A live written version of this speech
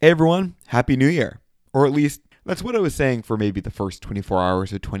Hey everyone, Happy New Year. Or at least that's what I was saying for maybe the first 24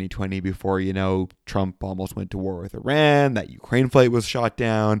 hours of 2020 before, Trump almost went to war with Iran, that Ukraine flight was shot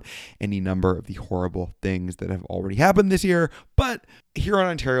down, any number of the horrible things that have already happened this year. But here on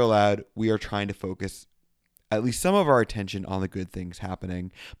Ontario Loud, we are trying to focus at least some of our attention on the good things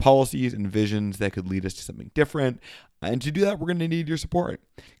happening, policies and visions that could lead us to something different. And to do that, we're going to need your support.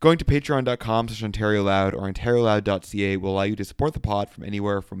 Going to patreon.com/OntarioLoud or OntarioLoud.ca will allow you to support the pod from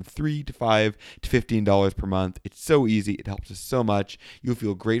anywhere from $3 to $5 to $15 per month. It's so easy. It helps us so much. You'll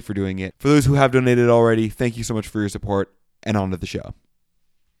feel great for doing it. For those who have donated already, thank you so much for your support, and on to the show.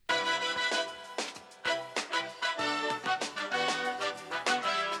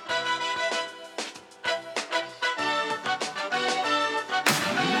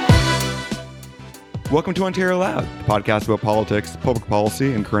 Welcome to Ontario Loud, the podcast about politics, public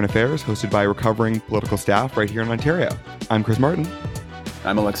policy, and current affairs, hosted by recovering political staff right here in Ontario. I'm Chris Martin.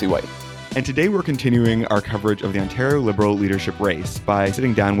 I'm Alexi White. And today we're continuing our coverage of the Ontario Liberal leadership race by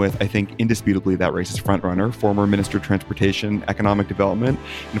sitting down with, I think, indisputably that race's frontrunner, former Minister of Transportation, Economic Development,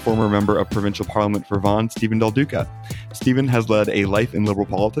 and former member of Provincial Parliament for Vaughan, Stephen Del Duca. Stephen has led a life in Liberal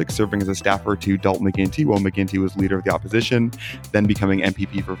politics, serving as a staffer to Dalton McGuinty while McGuinty was leader of the opposition, then becoming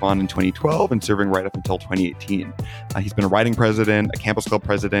MPP for Vaughan in 2012 and serving right up until 2018. He's been a riding president, a campus club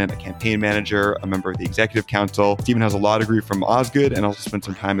president, a campaign manager, a member of the executive council. Stephen has a law degree from Osgoode and also spent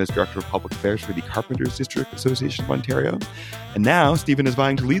some time as director of public affairs for the Carpenters District Association of Ontario. And now Stephen is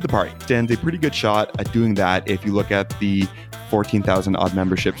vying to lead the party. Stands a pretty good shot at doing that if you look at the 14,000 odd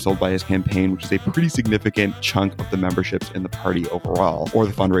memberships sold by his campaign, which is a pretty significant chunk of the memberships in the party overall, or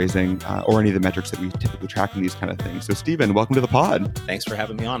the fundraising, or any of the metrics that we typically track in these kind of things. So Stephen, welcome to the pod. Thanks for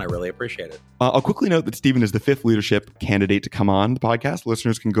having me on. I really appreciate it. I'll quickly note that Stephen is the fifth leadership candidate to come on the podcast.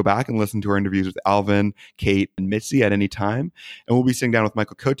 Listeners can go back and listen to our interviews with Alvin, Kate, and Mitzi at any time. And we'll be sitting down with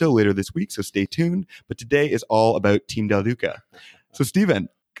Michael Cotto later this week, so stay tuned. But today is all about Team Del Duca. So Stephen,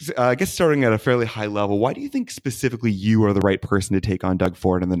 I guess starting at a fairly high level, why do you think specifically you are the right person to take on Doug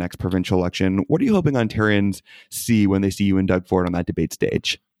Ford in the next provincial election? What are you hoping Ontarians see when they see you and Doug Ford on that debate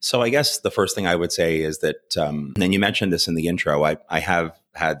stage? So I guess the first thing I would say is that, and you mentioned this in the intro, I have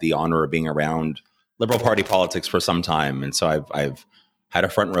had the honor of being around Liberal Party politics for some time. And so I've had a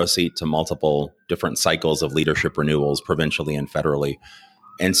front row seat to multiple different cycles of leadership renewals, provincially and federally.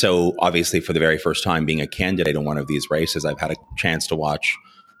 And so obviously for the very first time being a candidate in one of these races, I've had a chance to watch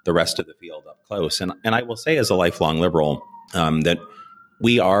the rest of the field up close. And I will say as a lifelong Liberal that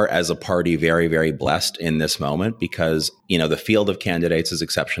we are as a party very, very blessed in this moment because, the field of candidates is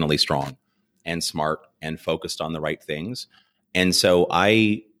exceptionally strong and smart and focused on the right things. And so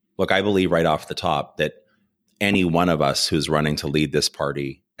I believe right off the top that any one of us who's running to lead this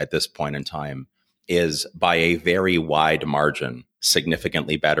party at this point in time is by a very wide margin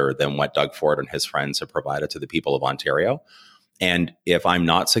significantly better than what Doug Ford and his friends have provided to the people of Ontario. And if I'm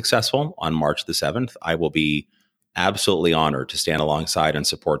not successful on March the 7th, I will be absolutely honored to stand alongside and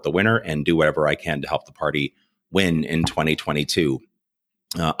support the winner and do whatever I can to help the party win in 2022.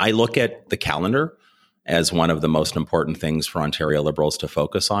 I look at the calendar as one of the most important things for Ontario Liberals to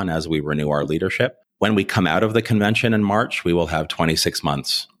focus on as we renew our leadership. When we come out of the convention in March, we will have 26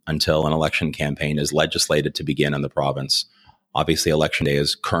 months until an election campaign is legislated to begin in the province. Obviously, Election Day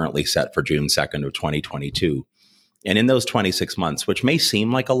is currently set for June 2nd of 2022. And in those 26 months, which may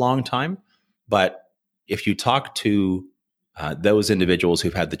seem like a long time, but if you talk to those individuals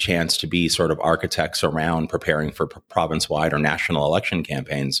who've had the chance to be sort of architects around preparing for province-wide or national election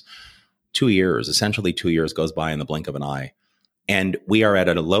campaigns, 2 years, essentially 2 years goes by in the blink of an eye. And we are at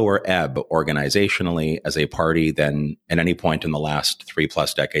a lower ebb organizationally as a party than at any point in the last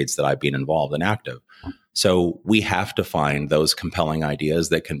 3+ decades that I've been involved and active. So we have to find those compelling ideas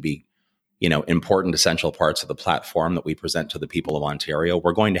that can be important, essential parts of the platform that we present to the people of Ontario.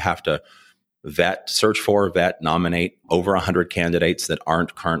 We're going to have to search for, nominate over 100 candidates that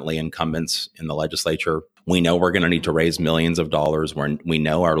aren't currently incumbents in the legislature. We know we're going to need to raise millions of dollars. We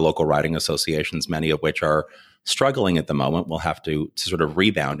know our local riding associations, many of which are struggling at the moment, will have to sort of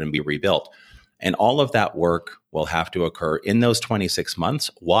rebound and be rebuilt. And all of that work will have to occur in those 26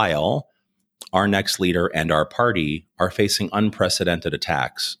 months while our next leader and our party are facing unprecedented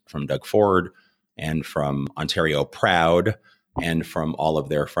attacks from Doug Ford and from Ontario Proud and from all of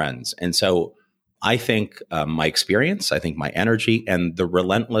their friends. And so I think my experience, I think my energy and the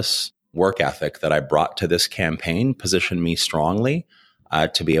relentless work ethic that I brought to this campaign positioned me strongly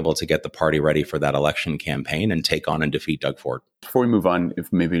to be able to get the party ready for that election campaign and take on and defeat Doug Ford. Before we move on,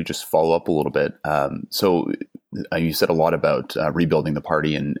 if maybe just follow up a little bit. So you said a lot about rebuilding the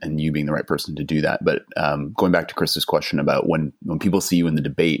party and you being the right person to do that. But going back to Chris's question about when people see you in the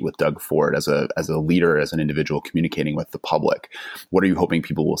debate with Doug Ford as a leader, as an individual communicating with the public, what are you hoping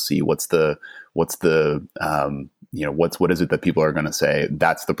people will see? What is it that people are going to say,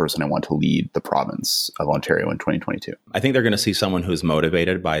 that's the person I want to lead the province of Ontario in 2022? I think they're going to see someone who's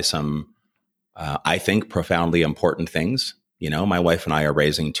motivated by some, I think, profoundly important things. My wife and I are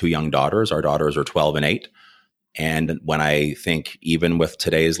raising 2 young daughters. Our daughters are 12 and 8. And when I think, even with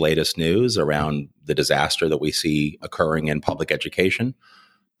today's latest news around the disaster that we see occurring in public education,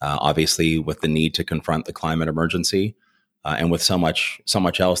 obviously with the need to confront the climate emergency, and with so much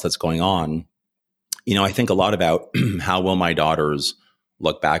else that's going on, I think a lot about how will my daughters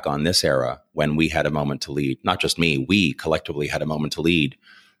look back on this era when we had a moment to lead. Not just me, we collectively had a moment to lead.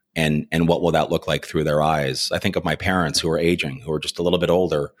 And what will that look like through their eyes? I think of my parents who are aging, who are just a little bit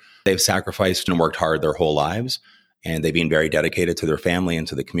older. They've sacrificed and worked hard their whole lives, and they've been very dedicated to their family and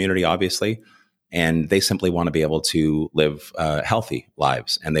to the community, obviously. And they simply want to be able to live healthy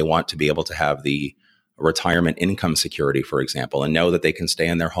lives. And they want to be able to have the retirement income security, for example, and know that they can stay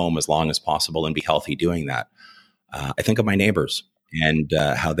in their home as long as possible and be healthy doing that. I think of my neighbors and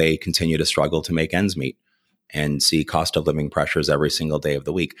how they continue to struggle to make ends meet and see cost of living pressures every single day of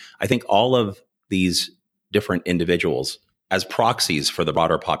the week. I think all of these different individuals as proxies for the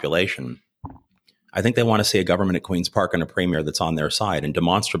broader population, I think they want to see a government at Queen's Park and a premier that's on their side and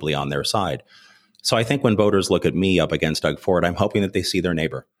demonstrably on their side. So I think when voters look at me up against Doug Ford, I'm hoping that they see their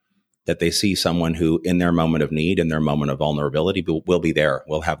neighbor, that they see someone who in their moment of need, in their moment of vulnerability, will be there,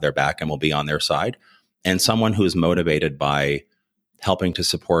 will have their back and will be on their side. And someone who is motivated by helping to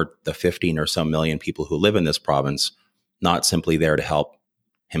support the 15 or so million people who live in this province, not simply there to help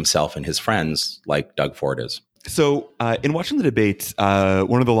himself and his friends like Doug Ford is. So in watching the debates,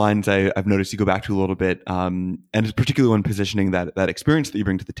 one of the lines I've noticed you go back to a little bit, and particularly when positioning that experience that you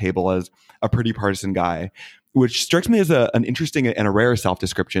bring to the table as a pretty partisan guy, which strikes me as an interesting and a rare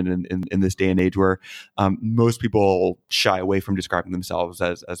self-description in this day and age where most people shy away from describing themselves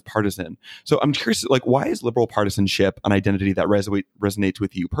as partisan. So I'm curious, why is liberal partisanship an identity that resonates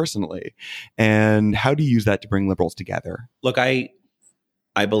with you personally? And how do you use that to bring liberals together? Look,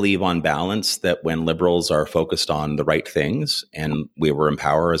 I believe on balance that when liberals are focused on the right things, and we were in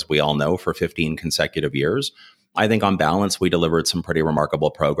power, as we all know, for 15 consecutive years, I think on balance, we delivered some pretty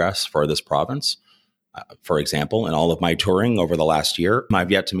remarkable progress for this province. For example, in all of my touring over the last year,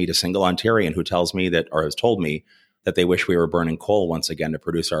 I've yet to meet a single Ontarian who tells me that, or has told me that they wish we were burning coal once again to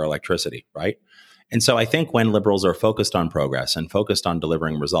produce our electricity, right? And so I think when liberals are focused on progress and focused on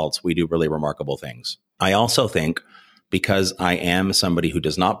delivering results, we do really remarkable things. I also think, because I am somebody who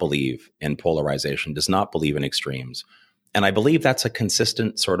does not believe in polarization, does not believe in extremes, and I believe that's a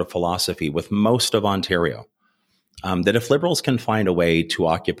consistent sort of philosophy with most of Ontario, that if liberals can find a way to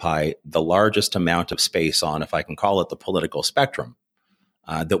occupy the largest amount of space on, if I can call it, the political spectrum,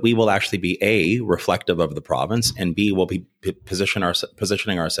 that we will actually be A, reflective of the province, and B, will be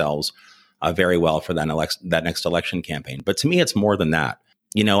positioning ourselves very well for that next election campaign. But to me, it's more than that.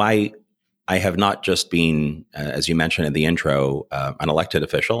 I have not just been, as you mentioned in the intro, an elected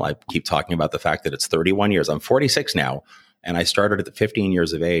official. I keep talking about the fact that it's 31 years. I'm 46 now, and I started at 15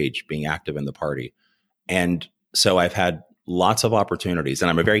 years of age being active in the party. And so I've had lots of opportunities, and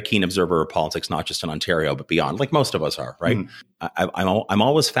I'm a very keen observer of politics, not just in Ontario, but beyond, like most of us are, right? I'm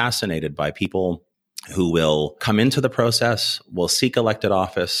always fascinated by people who will come into the process, will seek elected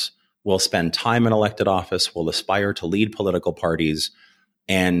office, will spend time in elected office, will aspire to lead political parties,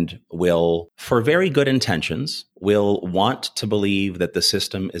 and will, for very good intentions, will want to believe that the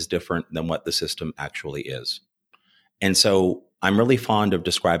system is different than what the system actually is. And so I'm really fond of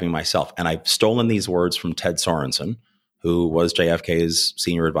describing myself, and I've stolen these words from Ted Sorensen, who was JFK's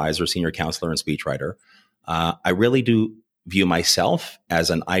senior advisor, senior counselor, and speechwriter. I really do view myself as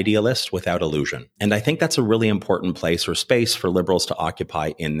an idealist without illusion. And I think that's a really important place or space for liberals to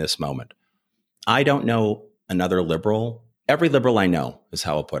occupy in this moment. I don't know another liberal. Every liberal I know, is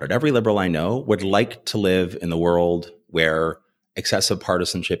how I'll put it. Every liberal I know would like to live in the world where excessive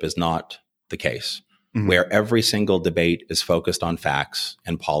partisanship is not the case. Mm-hmm. Where every single debate is focused on facts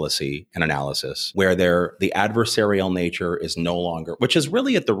and policy and analysis, where the adversarial nature is no longer, which is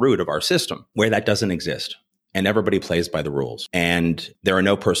really at the root of our system, where that doesn't exist. And everybody plays by the rules. And there are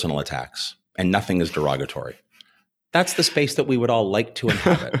no personal attacks. And nothing is derogatory. That's the space that we would all like to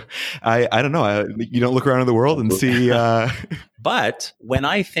inhabit. I don't know. You don't look around in the world and see... But when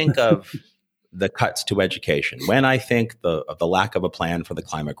I think of the cuts to education, when I think of the lack of a plan for the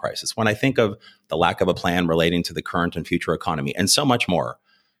climate crisis, when I think of the lack of a plan relating to the current and future economy, and so much more,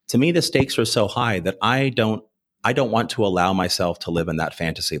 to me, the stakes are so high that I don't I don't want to allow myself to live in that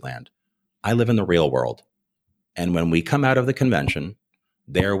fantasy land. I live in the real world. And when we come out of the convention,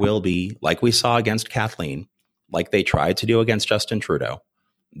 there will be, like we saw against Kathleen, like they tried to do against Justin Trudeau,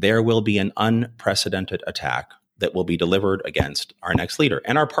 there will be an unprecedented attack that will be delivered against our next leader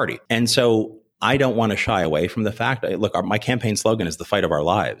and our party. And so I don't want to shy away from the fact, look, my campaign slogan is the fight of our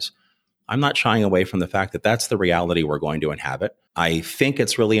lives. I'm not shying away from the fact that that's the reality we're going to inhabit. I think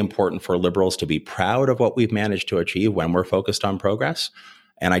it's really important for Liberals to be proud of what we've managed to achieve when we're focused on progress.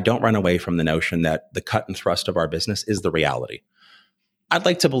 And I don't run away from the notion that the cut and thrust of our business is the reality. I'd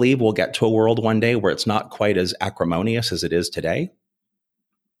like to believe we'll get to a world one day where it's not quite as acrimonious as it is today.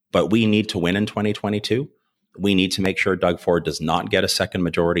 But we need to win in 2022. We need to make sure Doug Ford does not get a second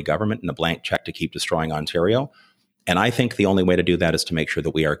majority government and a blank check to keep destroying Ontario. And I think the only way to do that is to make sure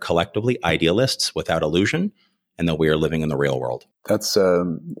that we are collectively idealists without illusion and that we are living in the real world. That's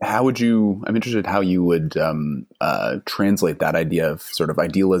I'm interested how you would translate that idea of sort of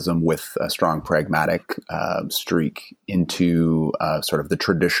idealism with a strong pragmatic streak into sort of the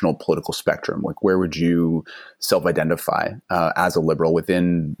traditional political spectrum. Like, where would you self-identify as a Liberal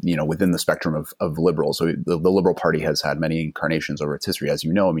within the spectrum of Liberals? So the Liberal Party has had many incarnations over its history. As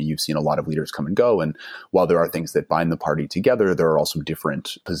you know, I mean, you've seen a lot of leaders come and go. And while there are things that bind the party together, there are also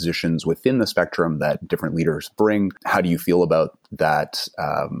different positions within the spectrum that different leaders bring. How do you feel about that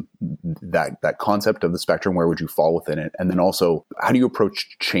concept of the spectrum? Where would you fall within it? And then also, how do you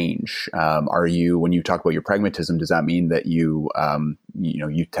approach change? When you talk about your pragmatism, does that mean that you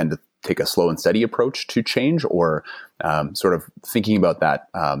tend to take a slow and steady approach to change, or sort of thinking about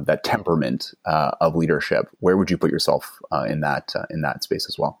that temperament of leadership? Where would you put yourself in that space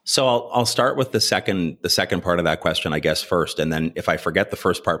as well? So I'll start with the second part of that question, I guess, first, and then if I forget the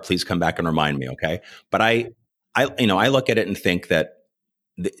first part, please come back and remind me, okay? But I look at it and think that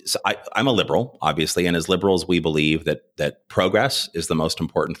I'm a Liberal, obviously, and as Liberals, we believe that progress is the most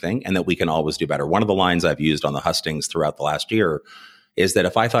important thing and that we can always do better. One of the lines I've used on the hustings throughout the last year is that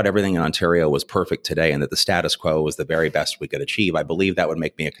if I thought everything in Ontario was perfect today and that the status quo was the very best we could achieve, I believe that would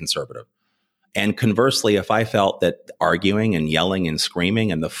make me a conservative. And conversely, if I felt that arguing and yelling and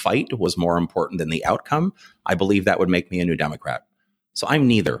screaming and the fight was more important than the outcome, I believe that would make me a New Democrat. So I'm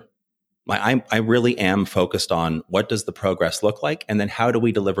neither. I really am focused on what does the progress look like, and then how do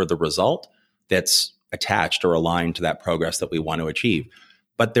we deliver the result that's attached or aligned to that progress that we want to achieve.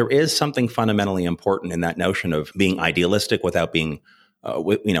 But there is something fundamentally important in that notion of being idealistic without being,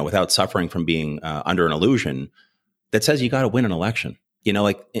 without suffering from being under an illusion that says you got to win an election.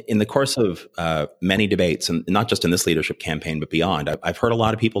 Like in the course of many debates, and not just in this leadership campaign, but beyond, I've heard a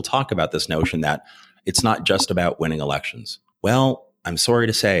lot of people talk about this notion that it's not just about winning elections. Well, I'm sorry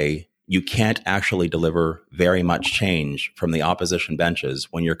to say, you can't actually deliver very much change from the opposition benches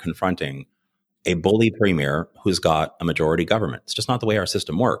when you're confronting a bully premier who's got a majority government. It's just not the way our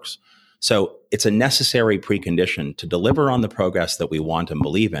system works. So it's a necessary precondition to deliver on the progress that we want and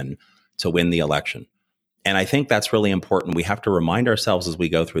believe in to win the election. And I think that's really important. We have to remind ourselves as we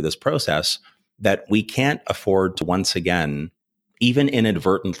go through this process that we can't afford to once again, even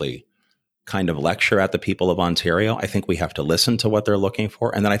inadvertently, kind of lecture at the people of Ontario. I think we have to listen to what they're looking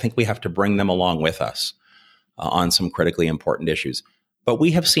for. And then I think we have to bring them along with us on some critically important issues. But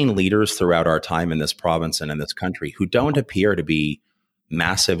we have seen leaders throughout our time in this province and in this country who don't appear to be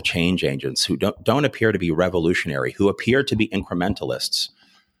massive change agents, who don't appear to be revolutionary, who appear to be incrementalists.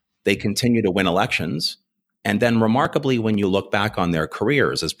 They continue to win elections. And then remarkably, when you look back on their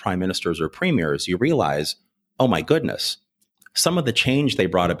careers as prime ministers or premiers, you realize, oh my goodness, some of the change they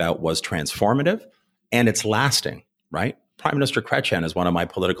brought about was transformative and it's lasting, right? Prime Minister Chrétien is one of my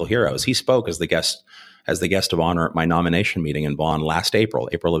political heroes. He spoke as the guest of honor at my nomination meeting in Vaughan last April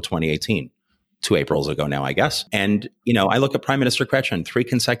of 2018, 2 Aprils ago now, I guess. And, I look at Prime Minister Chrétien, 3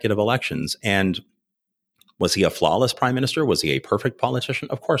 consecutive elections, and was he a flawless prime minister? Was he a perfect politician?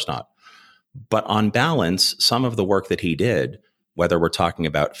 Of course not. But on balance, some of the work that he did, whether we're talking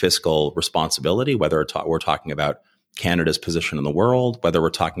about fiscal responsibility, whether we're talking about Canada's position in the world, whether we're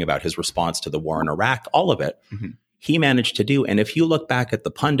talking about his response to the war in Iraq, all of it, he managed to do. And if you look back at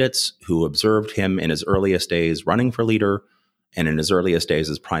the pundits who observed him in his earliest days running for leader and in his earliest days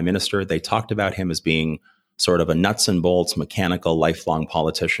as prime minister, they talked about him as being sort of a nuts and bolts, mechanical, lifelong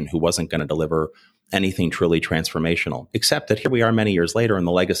politician who wasn't going to deliver anything truly transformational, except that here we are many years later and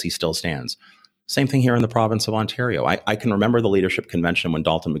the legacy still stands. Same thing here in the province of Ontario. I can remember the leadership convention when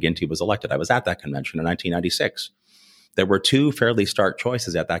Dalton McGuinty was elected. I was at that convention in 1996. There were 2 fairly stark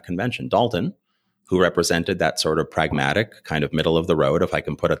choices at that convention. Dalton, who represented that sort of pragmatic, kind of middle of the road, if I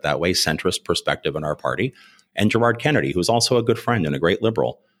can put it that way, centrist perspective in our party, and Gerard Kennedy, who's also a good friend and a great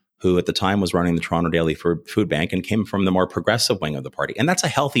Liberal, who at the time was running the Toronto Daily Food Bank and came from the more progressive wing of the party. And that's a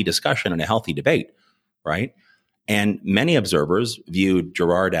healthy discussion and a healthy debate, right? And many observers viewed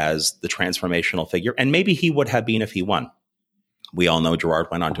Gerard as the transformational figure, and maybe he would have been if he won. We all know Gerard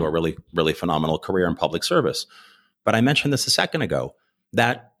went on to a really, really phenomenal career in public service. But I mentioned this a second ago,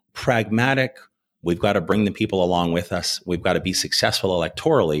 that pragmatic, we've got to bring the people along with us, we've got to be successful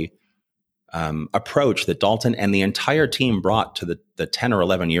electorally, approach that Dalton and the entire team brought to the 10 or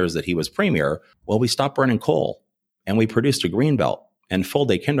 11 years that he was premier. Well, we stopped burning coal, and we produced a greenbelt and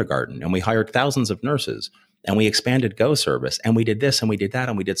full-day kindergarten, and we hired thousands of nurses, and we expanded Go service, and we did this, and we did that,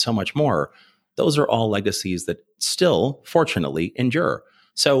 and we did so much more. Those are all legacies that still, fortunately, endure.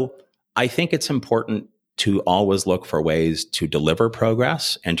 So I think it's important to always look for ways to deliver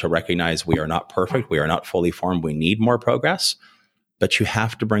progress and to recognize we are not perfect, we are not fully formed, we need more progress, but you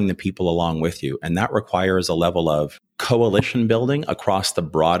have to bring the people along with you. And that requires a level of coalition building across the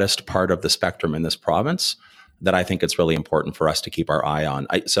broadest part of the spectrum in this province that I think it's really important for us to keep our eye on.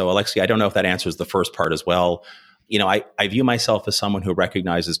 So Alexi, I don't know if that answers the first part as well. You know, I view myself as someone who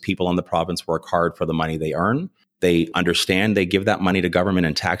recognizes people in the province work hard for the money they earn. They understand they give that money to government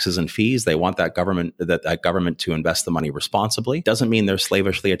in taxes and fees. They want that government to invest the money responsibly. Doesn't mean they're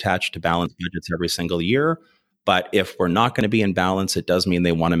slavishly attached to balanced budgets every single year. But if we're not going to be in balance, it does mean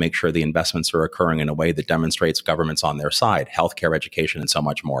they want to make sure the investments are occurring in a way that demonstrates government's on their side, healthcare, education, and so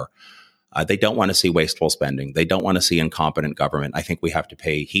much more. They don't want to see wasteful spending. They don't want to see incompetent government. I think we have to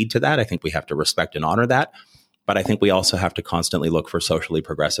pay heed to that. I think we have to respect and honor that. But I think we also have to constantly look for socially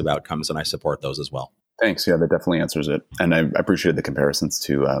progressive outcomes, and I support those as well. Thanks. Yeah, that definitely answers it. And I appreciated the comparisons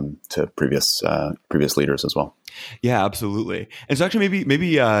to previous leaders as well. Yeah, absolutely. And so actually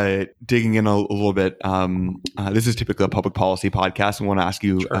maybe digging in a little bit, this is typically a public policy podcast. I want to ask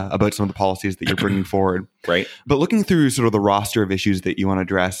you about some of the policies that you're bringing forward. Right. But looking through sort of the roster of issues that you want to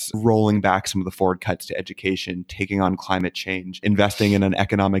address, rolling back some of the forward cuts to education, taking on climate change, investing in an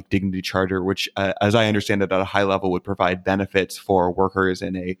economic dignity charter, which, as I understand it at a high level, would provide benefits for workers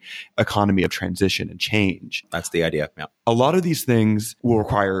in a economy of transition and change. That's the idea. Yeah. A lot of these things will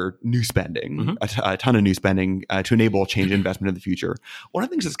require new spending, a ton of new spending to enable change investment in the future. One of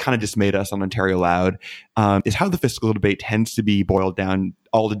the things that's kind of dismayed us on Ontario Loud is how the fiscal debate tends to be boiled down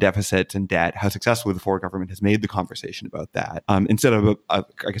all the deficits and debt, how successfully the Ford government has made the conversation about that, instead of a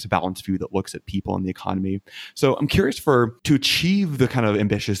balanced view that looks at people and the economy. So I'm curious to achieve the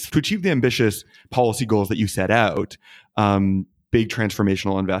ambitious policy goals that you set out, big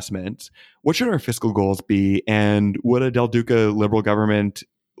transformational investments, what should our fiscal goals be? And would a Del Duca Liberal government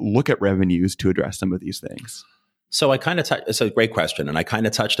look at revenues to address some of these things? So it's a great question. And I kind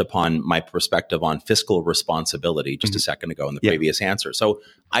of touched upon my perspective on fiscal responsibility just a second ago in the previous answer. So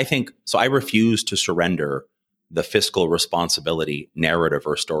I refuse to surrender the fiscal responsibility narrative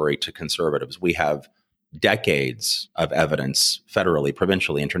or story to conservatives. We have decades of evidence federally,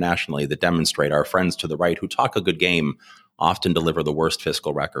 provincially, internationally that demonstrate our friends to the right who talk a good game often deliver the worst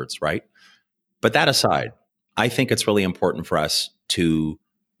fiscal records, right? But that aside, I think it's really important for us to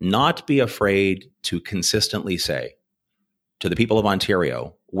not be afraid to consistently say to the people of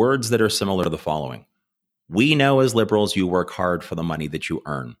Ontario words that are similar to the following. We know as Liberals you work hard for the money that you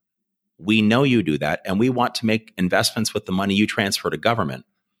earn. We know you do that, and we want to make investments with the money you transfer to government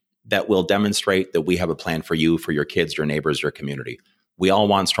that will demonstrate that we have a plan for you, for your kids, your neighbors, your community. We all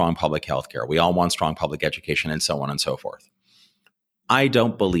want strong public health care. We all want strong public education, and so on and so forth. I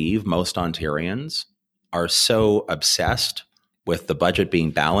don't believe most Ontarians are so obsessed with the budget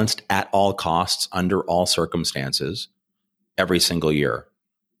being balanced at all costs, under all circumstances, every single year.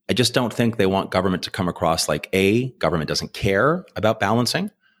 I just don't think they want government to come across like government doesn't care about balancing,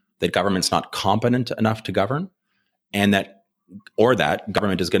 that government's not competent enough to govern, and that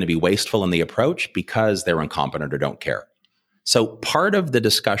government is going to be wasteful in the approach because they're incompetent or don't care. So part of the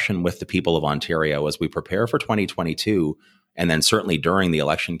discussion with the people of Ontario as we prepare for 2022, and then certainly during the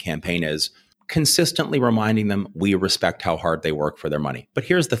election campaign, is consistently reminding them we respect how hard they work for their money. But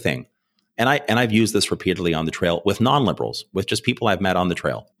here's the thing, and I've used this repeatedly on the trail with non-Liberals, with just people I've met on the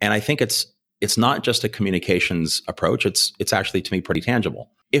trail. And I think it's not just a communications approach, it's actually to me pretty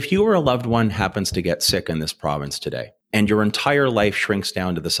tangible. If you or a loved one happens to get sick in this province today, and your entire life shrinks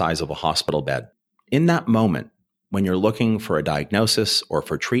down to the size of a hospital bed, in that moment, when you're looking for a diagnosis or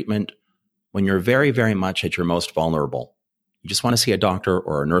for treatment, when you're very, very much at your most vulnerable, you just want to see a doctor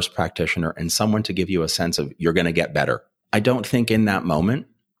or a nurse practitioner and someone to give you a sense of you're going to get better. I don't think in that moment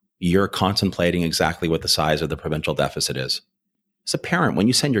you're contemplating exactly what the size of the provincial deficit is. As a parent, when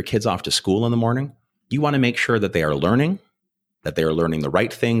you send your kids off to school in the morning, you want to make sure that they are learning the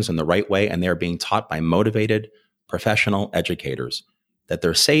right things in the right way, and they're being taught by motivated professional educators, that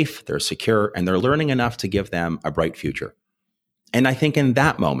they're safe, they're secure, and they're learning enough to give them a bright future. And I think in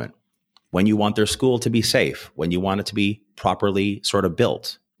that moment, when you want their school to be safe, when you want it to be properly sort of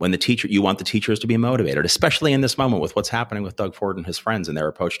built, when you want the teachers to be motivated, especially in this moment with what's happening with Doug Ford and his friends and their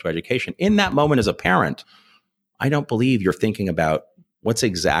approach to education. In that moment as a parent, I don't believe you're thinking about what's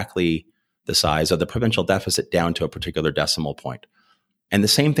exactly the size of the provincial deficit down to a particular decimal point. And the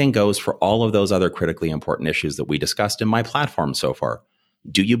same thing goes for all of those other critically important issues that we discussed in my platform so far.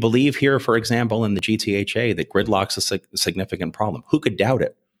 Do you believe here, for example, in the GTHA that gridlock's a significant problem? Who could doubt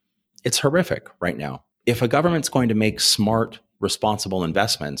it? It's horrific right now. If a government's going to make smart, responsible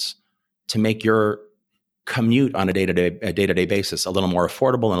investments to make your commute on a day-to-day basis a little more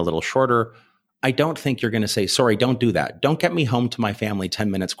affordable and a little shorter, I don't think you're going to say, sorry, don't do that. Don't get me home to my family 10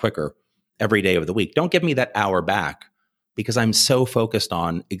 minutes quicker every day of the week. Don't give me that hour back because I'm so focused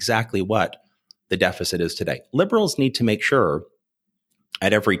on exactly what the deficit is today. Liberals need to make sure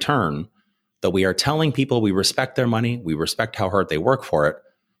at every turn that we are telling people we respect their money, we respect how hard they work for it,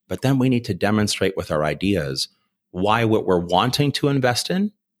 but then we need to demonstrate with our ideas why what we're wanting to invest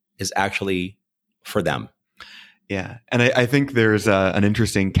in is actually for them. Yeah. And I think there's an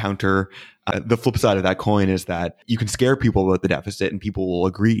interesting counter. The flip side of that coin is that you can scare people about the deficit and people will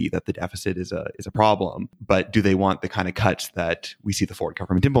agree that the deficit is a problem. But do they want the kind of cuts that we see the Ford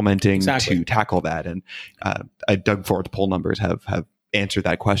government implementing to tackle that? And Doug Ford's poll numbers have answered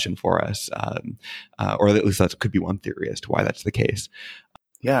that question for us. Or at least that could be one theory as to why that's the case.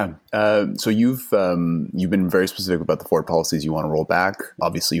 Yeah. So you've been very specific about the Ford policies you want to roll back.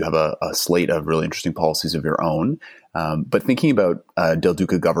 Obviously, you have a slate of really interesting policies of your own. But thinking about Del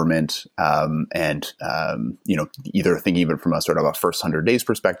Duca government and either thinking of it from a sort of a first 100 days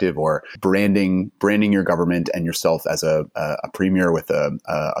perspective or branding your government and yourself as a premier with a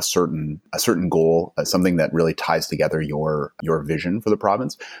certain goal, something that really ties together your vision for the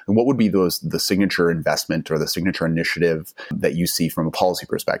province. And what would be the signature investment or the signature initiative that you see from a policy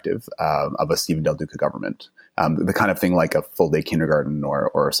perspective of a Stephen Del Duca government? The kind of thing like a full day kindergarten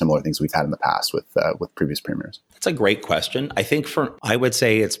or similar things we've had in the past with previous premiers. That's a great question. I would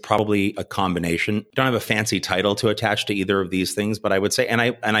say it's probably a combination. I don't have a fancy title to attach to either of these things, but I would say, and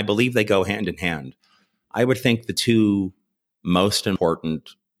I believe they go hand in hand. I would think the two most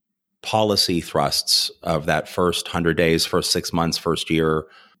important policy thrusts of that first 100 days, first 6 months, first year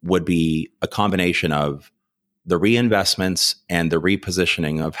would be a combination of the reinvestments and the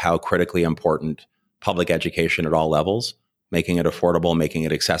repositioning of how critically important public education at all levels, making it affordable, making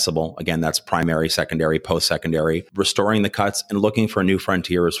it accessible. Again, that's primary, secondary, post-secondary, restoring the cuts and looking for new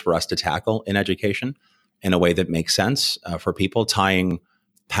frontiers for us to tackle in education in a way that makes sense for people, tying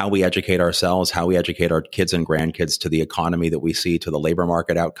how we educate ourselves, how we educate our kids and grandkids to the economy that we see, to the labor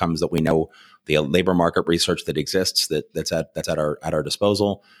market outcomes that we know, the labor market research that exists that's at our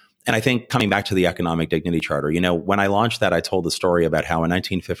disposal. And I think coming back to the Economic Dignity Charter, when I launched that, I told the story about how in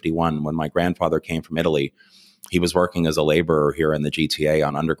 1951, when my grandfather came from Italy, he was working as a laborer here in the GTA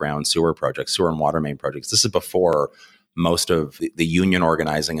on underground sewer and water main projects. This is before most of the union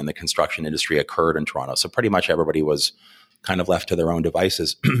organizing in the construction industry occurred in Toronto. So pretty much everybody was kind of left to their own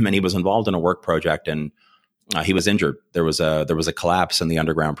devices. And he was involved in a work project and he was injured. There was a collapse in the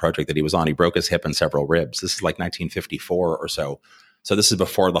underground project that he was on. He broke his hip and several ribs. This is like 1954 or so. So this is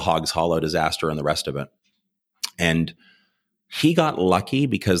before the Hogs Hollow disaster and the rest of it. And he got lucky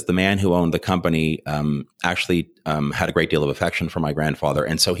because the man who owned the company actually had a great deal of affection for my grandfather.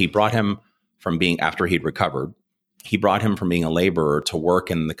 And so he brought him after he'd recovered, he brought him from being a laborer to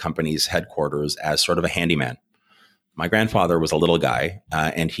work in the company's headquarters as sort of a handyman. My grandfather was a little guy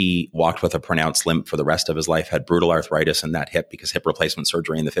and he walked with a pronounced limp for the rest of his life, had brutal arthritis in that hip because hip replacement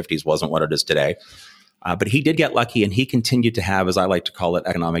surgery in the 50s wasn't what it is today. But he did get lucky and he continued to have, as I like to call it,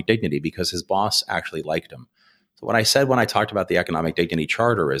 economic dignity because his boss actually liked him. So what I said when I talked about the Economic Dignity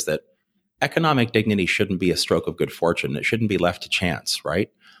Charter is that economic dignity shouldn't be a stroke of good fortune. It shouldn't be left to chance,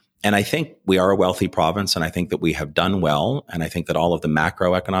 right? And I think we are a wealthy province and I think that we have done well. And I think that all of the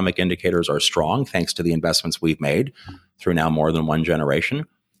macroeconomic indicators are strong thanks to the investments we've made through now more than one generation.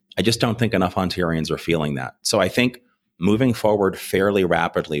 I just don't think enough Ontarians are feeling that. So I think moving forward fairly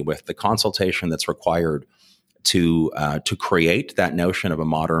rapidly with the consultation that's required to create that notion of a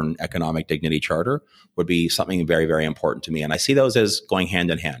modern economic dignity charter would be something very, very important to me. And I see those as going hand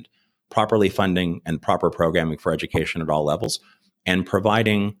in hand, properly funding and proper programming for education at all levels and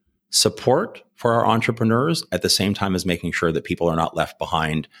providing support for our entrepreneurs at the same time as making sure that people are not left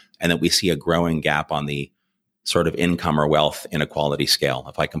behind and that we see a growing gap on the sort of income or wealth inequality scale,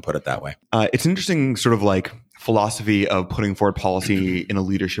 if I can put it that way. It's an interesting sort of like philosophy of putting forward policy in a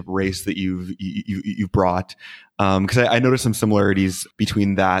leadership race that you've brought. Because I noticed some similarities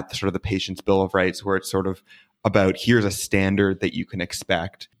between that, sort of the Patients' Bill of Rights, where it's sort of about here's a standard that you can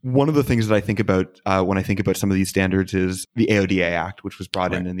expect. One of the things that I think about when I think about some of these standards is the AODA Act, which was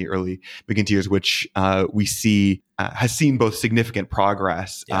brought in the early McGuinty years, which we see has seen both significant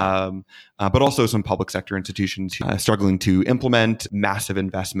progress, but also some public sector institutions struggling to implement, massive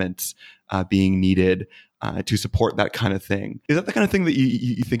investments being needed to support that kind of thing. Is that the kind of thing that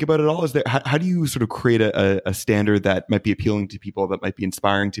you think about at all? Is there how do you sort of create a standard that might be appealing to people, that might be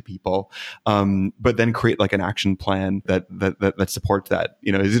inspiring to people, but then create like an action plan that supports that?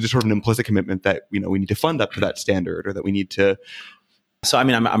 Is it just sort of an implicit commitment that we need to fund up to that standard, or that we need to? So, I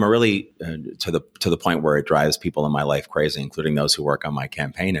mean, I'm a really to the point where it drives people in my life crazy, including those who work on my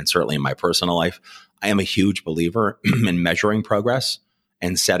campaign, and certainly in my personal life. I am a huge believer in measuring progress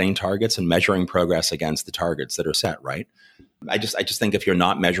and setting targets and measuring progress against the targets that are set. Right. I just think if you're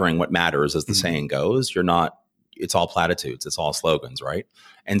not measuring what matters, as the saying goes, you're not. It's all platitudes. It's all slogans. Right.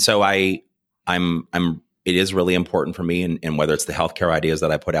 And so I'm. It is really important for me, and whether it's the healthcare ideas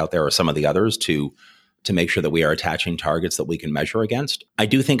that I put out there or some of the others, to make sure that we are attaching targets that we can measure against. I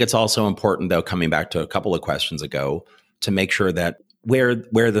do think it's also important, though, coming back to a couple of questions ago, to make sure that where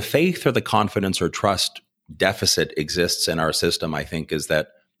the faith or the confidence or trust deficit exists in our system, I think, is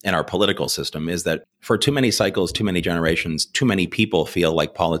that in our political system, is that for too many cycles, too many generations, too many people feel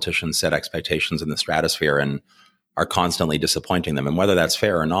like politicians set expectations in the stratosphere and are constantly disappointing them. And whether that's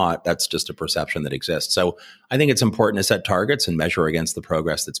fair or not, that's just a perception that exists. So I think it's important to set targets and measure against the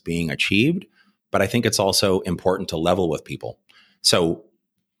progress that's being achieved. But I think it's also important to level with people. So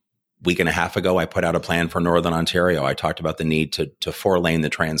a week and a half ago, I put out a plan for Northern Ontario. I talked about the need to 4-lane the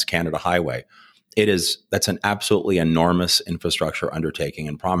Trans-Canada Highway. That's an absolutely enormous infrastructure undertaking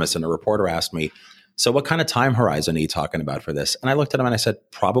and promise. And a reporter asked me, so what kind of time horizon are you talking about for this? And I looked at him and I said,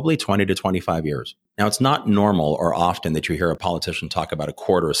 probably 20 to 25 years. Now, it's not normal or often that you hear a politician talk about a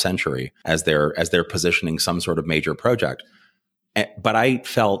quarter century as they're positioning some sort of major project. But I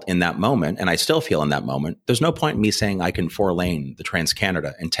felt in that moment, and I still feel in that moment, there's no point in me saying I can 4-lane the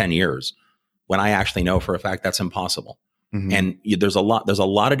Trans-Canada in 10 years when I actually know for a fact that's impossible. Mm-hmm. And there's a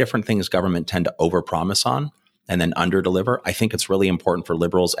lot of different things government tend to overpromise on and then underdeliver. I think it's really important for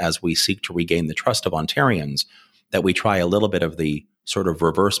Liberals, as we seek to regain the trust of Ontarians, that we try a little bit of the sort of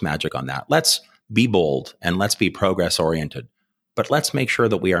reverse magic on that. Let's be bold and let's be progress oriented. But let's make sure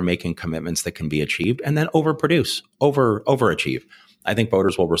that we are making commitments that can be achieved and then overachieve. I think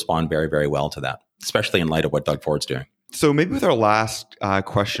voters will respond very, very well to that, especially in light of what Doug Ford's doing. So maybe with our last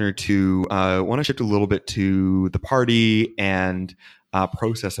question or two, I want to shift a little bit to the party and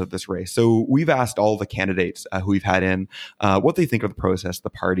process of this race. So we've asked all the candidates who we've had in what they think of the process the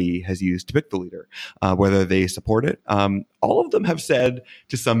party has used to pick the leader, whether they support it. All of them have said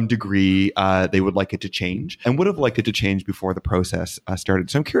to some degree they would like it to change and would have liked it to change before the process started.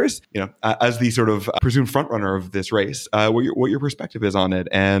 So I'm curious, as the sort of presumed frontrunner of this race, what your perspective is on it.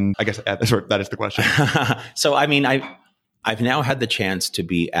 And I guess that is the question. So, I mean, I've now had the chance to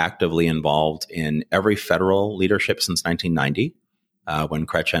be actively involved in every federal leadership since 1990. When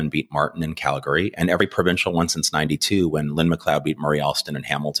Chrétien beat Martin in Calgary, and every provincial one since 92 when Lynn McLeod beat Murray Alston in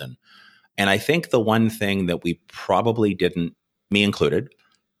Hamilton. And I think the one thing that we probably didn't, me included,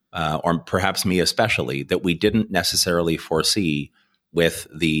 or perhaps me especially, that we didn't necessarily foresee with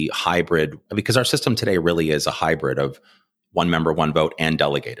the hybrid, because our system today really is a hybrid of one member, one vote, and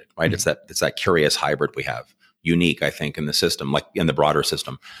delegated, right? Mm-hmm. It's that curious hybrid we have, unique, I think, in the system, like in the broader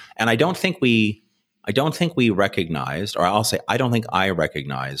system. And I don't think we recognized, or I'll say, I don't think I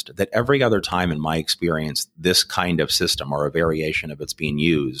recognized that every other time in my experience, this kind of system or a variation of it's being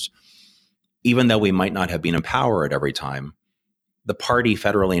used, even though we might not have been empowered every time, the party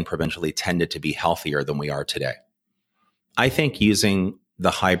federally and provincially tended to be healthier than we are today. I think using the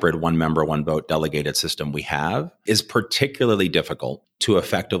hybrid one member, one vote delegated system we have is particularly difficult to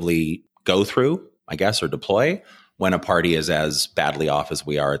effectively go through, I guess, or deploy when a party is as badly off as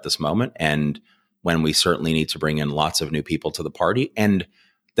we are at this moment. And when we certainly need to bring in lots of new people to the party. And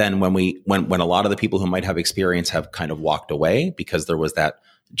then when a lot of the people who might have experience have kind of walked away because there was that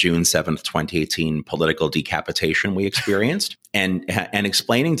June 7th, 2018 political decapitation we experienced, and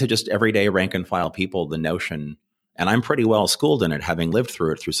explaining to just everyday rank and file people the notion, and I'm pretty well schooled in it, having lived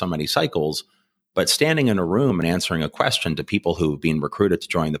through it through so many cycles, but standing in a room and answering a question to people who've been recruited to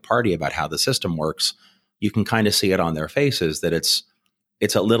join the party about how the system works, you can kind of see it on their faces that it's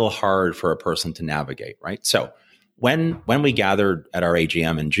a little hard for a person to navigate, right? So when we gathered at our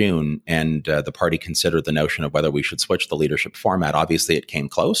AGM in June and the party considered the notion of whether we should switch the leadership format, obviously it came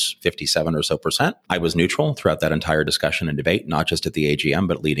close, 57 or so percent. I was neutral throughout that entire discussion and debate, not just at the AGM,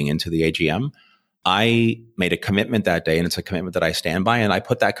 but leading into the AGM. I made a commitment that day, and it's a commitment that I stand by, and I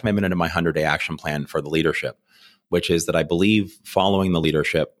put that commitment into my 100-day action plan for the leadership, which is that I believe following the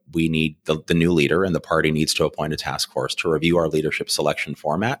leadership, we need the new leader, and the party needs to appoint a task force to review our leadership selection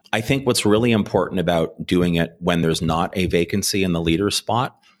format. I think what's really important about doing it when there's not a vacancy in the leader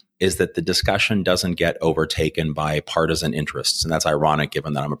spot is that the discussion doesn't get overtaken by partisan interests. And that's ironic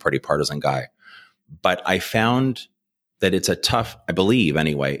given that I'm a pretty partisan guy. But I found that it's a tough, I believe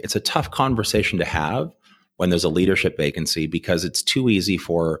anyway, it's a tough conversation to have when there's a leadership vacancy, because it's too easy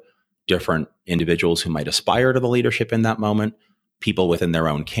for different individuals who might aspire to the leadership in that moment, people within their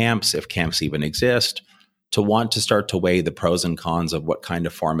own camps, if camps even exist, to want to start to weigh the pros and cons of what kind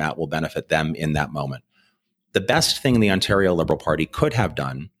of format will benefit them in that moment. The best thing the Ontario Liberal Party could have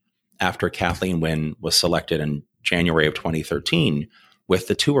done after Kathleen Wynne was selected in January of 2013, with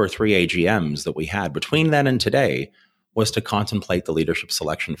the 2 or 3 AGMs that we had between then and today, was to contemplate the leadership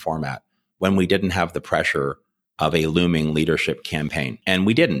selection format when we didn't have the pressure of a looming leadership campaign. And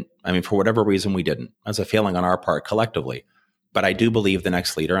we didn't. I mean, for whatever reason, we didn't. That's a failing on our part collectively. But I do believe the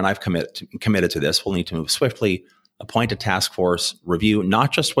next leader, and I've committed to this, will need to move swiftly, appoint a task force, review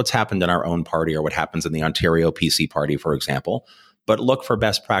not just what's happened in our own party or what happens in the Ontario PC party, for example, but look for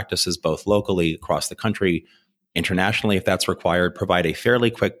best practices both locally, across the country, internationally, if that's required, provide a fairly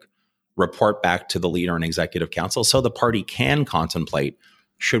quick report back to the leader and executive council so the party can contemplate,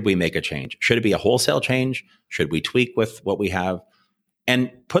 should we make a change? Should it be a wholesale change? Should we tweak with what we have?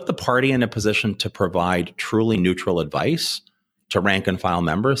 And put the party in a position to provide truly neutral advice to rank and file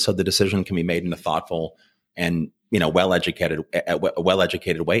members so the decision can be made in a thoughtful and well-educated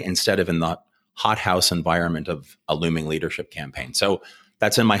way, instead of in the hothouse environment of a looming leadership campaign. So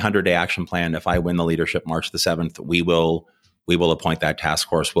that's in my 100-day action plan. If I win the leadership March the 7th, we will appoint that task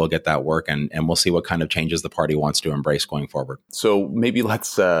force. We'll get that work, and we'll see what kind of changes the party wants to embrace going forward. So maybe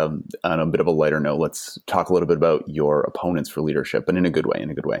let's, on a bit of a lighter note, let's talk a little bit about your opponents for leadership, but in a good way.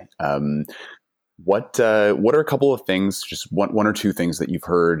 What are a couple of things, just one or two things that you've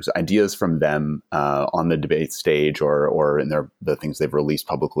heard, ideas from them on the debate stage or in the things they've released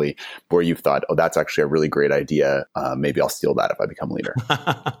publicly, where you've thought, oh, that's actually a really great idea. Maybe I'll steal that if I become leader.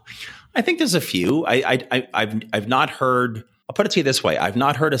 I think there's a few. I've not heard. I'll put it to you this way: I've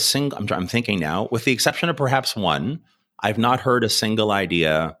not heard a single. I'm thinking now, with the exception of perhaps one, I've not heard a single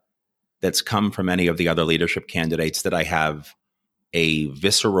idea that's come from any of the other leadership candidates that I have a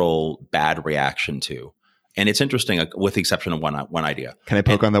visceral bad reaction to. And it's interesting, with the exception of one idea. Can I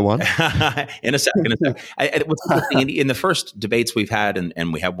poke on that one? In a second. In the first debates we've had,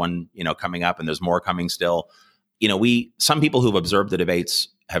 and we have one, coming up, and there's more coming still. Some people who've observed the debates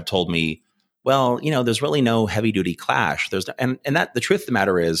have told me, well, there's really no heavy duty clash. And that the truth of the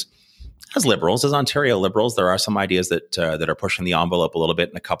matter is, as liberals, as Ontario liberals, there are some ideas that are pushing the envelope a little bit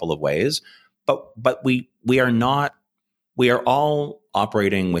in a couple of ways, but we are not. We are all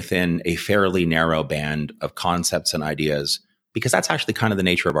operating within a fairly narrow band of concepts and ideas, because that's actually kind of the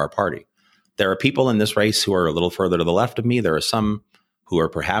nature of our party. There are people in this race who are a little further to the left of me. There are some who are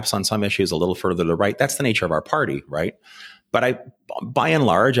perhaps on some issues a little further to the right. That's the nature of our party, right? But by and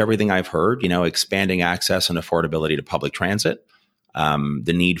large, everything I've heard, expanding access and affordability to public transit,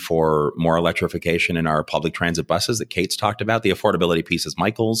 the need for more electrification in our public transit buses that Kate's talked about, the affordability piece is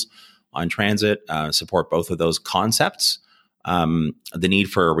Michael's on transit, support both of those concepts. The need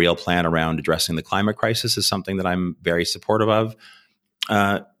for a real plan around addressing the climate crisis is something that I'm very supportive of.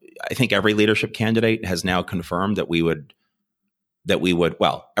 I think every leadership candidate has now confirmed that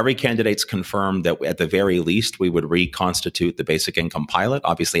every candidate's confirmed that at the very least we would reconstitute the basic income pilot.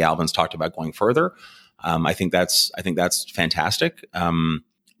 Obviously, Alvin's talked about going further. I think that's fantastic.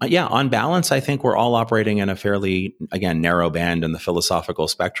 On balance, I think we're all operating in a fairly, again, narrow band in the philosophical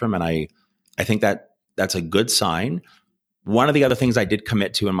spectrum. And I think that's a good sign. One of the other things I did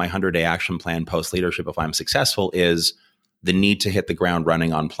commit to in my 100-day action plan post-leadership, if I'm successful, is the need to hit the ground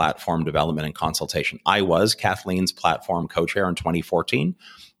running on platform development and consultation. I was Kathleen's platform co-chair in 2014,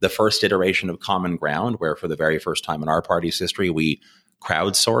 the first iteration of Common Ground, where for the very first time in our party's history, we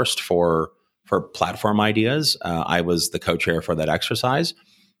crowdsourced for platform ideas. I was the co-chair for that exercise.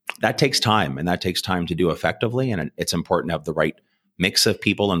 That takes time, and that takes time to do effectively. And it's important to have the right mix of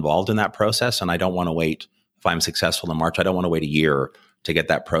people involved in that process. And I don't want to wait, if I'm successful in March, I don't want to wait a year to get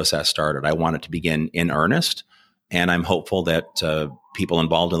that process started. I want it to begin in earnest. And I'm hopeful that people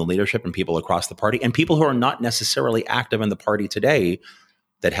involved in the leadership and people across the party and people who are not necessarily active in the party today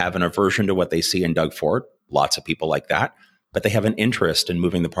that have an aversion to what they see in Doug Ford, lots of people like that, but they have an interest in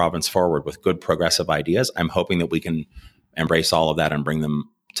moving the province forward with good progressive ideas. I'm hoping that we can embrace all of that and bring them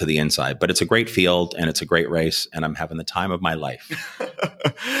to the inside. But it's a great field and it's a great race, and I'm having the time of my life.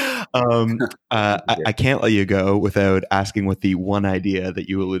 I can't let you go without asking what the one idea that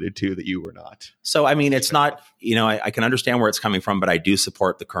you alluded to that you were not. So, I mean, it's not, I can understand where it's coming from, but I do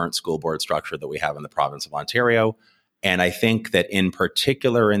support the current school board structure that we have in the province of Ontario. And I think that in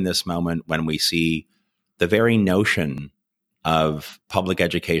particular in this moment, when we see the very notion of public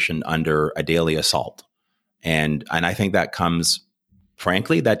education under a daily assault, and I think that comes,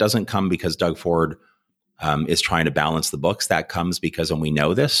 frankly, that doesn't come because Doug Ford is trying to balance the books. That comes because, and we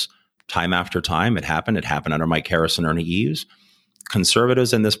know this, time after time, it happened under Mike Harris and Ernie Eves.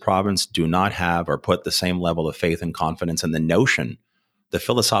 Conservatives in this province do not have or put the same level of faith and confidence in the notion, the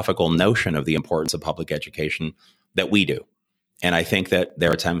philosophical notion of the importance of public education that we do. And I think that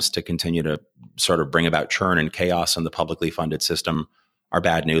their attempts to continue to sort of bring about churn and chaos in the publicly funded system are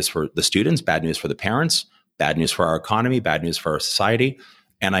bad news for the students, bad news for the parents, bad news for our economy, bad news for our society.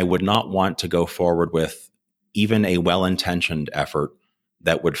 And I would not want to go forward with even a well-intentioned effort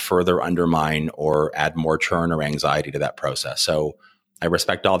that would further undermine or add more churn or anxiety to that process. So I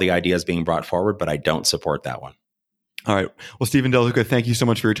respect all the ideas being brought forward, but I don't support that one. All right. Well, Stephen Del Duca, thank you so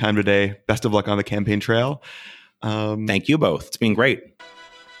much for your time today. Best of luck on the campaign trail. Thank you both. It's been great.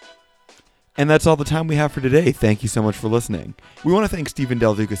 And that's all the time we have for today. Thank you so much for listening. We want to thank Stephen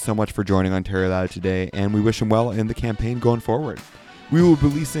Del Duca so much for joining Ontario Loud today, and we wish him well in the campaign going forward. We will be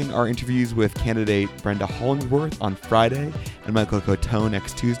releasing our interviews with candidate Brenda Hollingsworth on Friday and Michael Coteau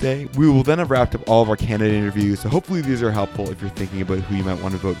next Tuesday. We will then have wrapped up all of our candidate interviews, so hopefully these are helpful if you're thinking about who you might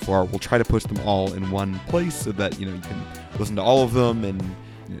want to vote for. We'll try to post them all in one place so that you can listen to all of them, and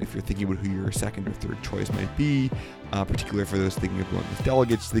if you're thinking about who your second or third choice might be, particularly for those thinking of going with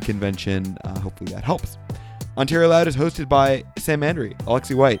delegates to the convention, hopefully that helps. Ontario Loud is hosted by Sam Mandry,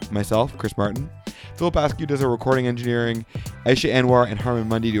 Alexi White, myself, Chris Martin. Philip Askew does our recording engineering. Aisha Anwar and Harman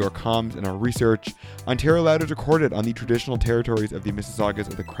Mundy do our comms and our research. Ontario Loud is recorded on the traditional territories of the Mississaugas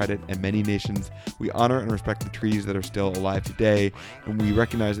of the Credit and many nations. We honor and respect the treaties that are still alive today, and we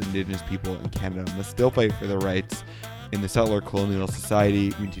recognize that Indigenous people in Canada must still fight for their rights in the settler colonial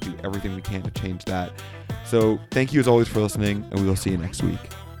society. We need to do everything we can to change that. So thank you as always for listening, and we will see you next week.